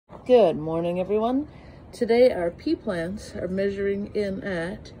Good morning, everyone. Today our pea plants are measuring in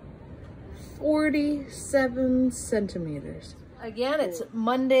at 47 centimeters. Again, it's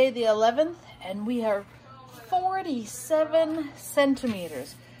Monday the 11th and we are 47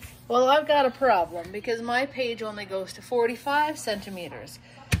 centimeters. Well, I've got a problem because my page only goes to 45 centimeters.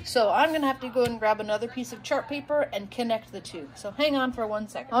 So I'm gonna have to go and grab another piece of chart paper and connect the two. So hang on for 1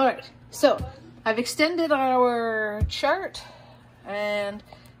 second. All right, so I've extended our chart and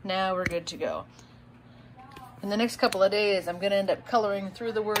now we're good to go. In the next couple of days, I'm gonna end up coloring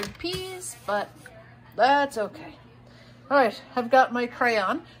through the word peas, but that's okay. All right, I've got my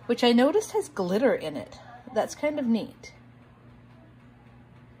crayon, which I noticed has glitter in it. That's kind of neat.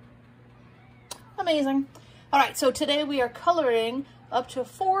 Amazing. All right, so today we are coloring up to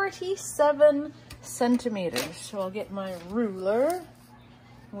 47 centimeters. So I'll get my ruler.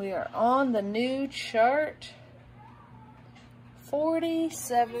 We are on the new chart.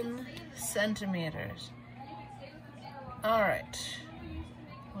 47 centimeters. All right,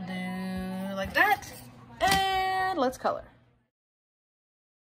 we'll do like that, and let's color.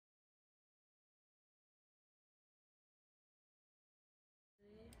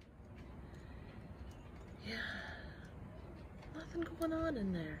 Yeah, nothing going on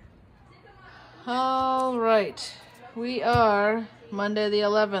in there. All right, we are Monday the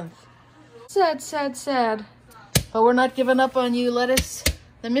 11th. Sad, sad, sad. But we're not giving up on you, lettuce.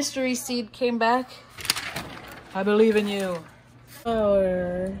 The mystery seed came back. I believe in you.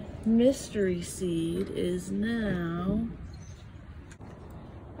 Our mystery seed is now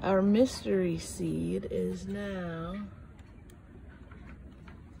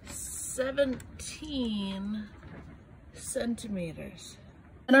 17 centimeters.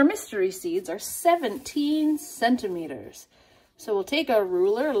 And our mystery seeds are 17 centimeters. So we'll take our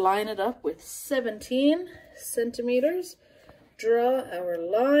ruler, line it up with 17 centimeters, draw our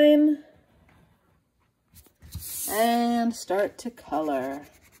line, and start to color.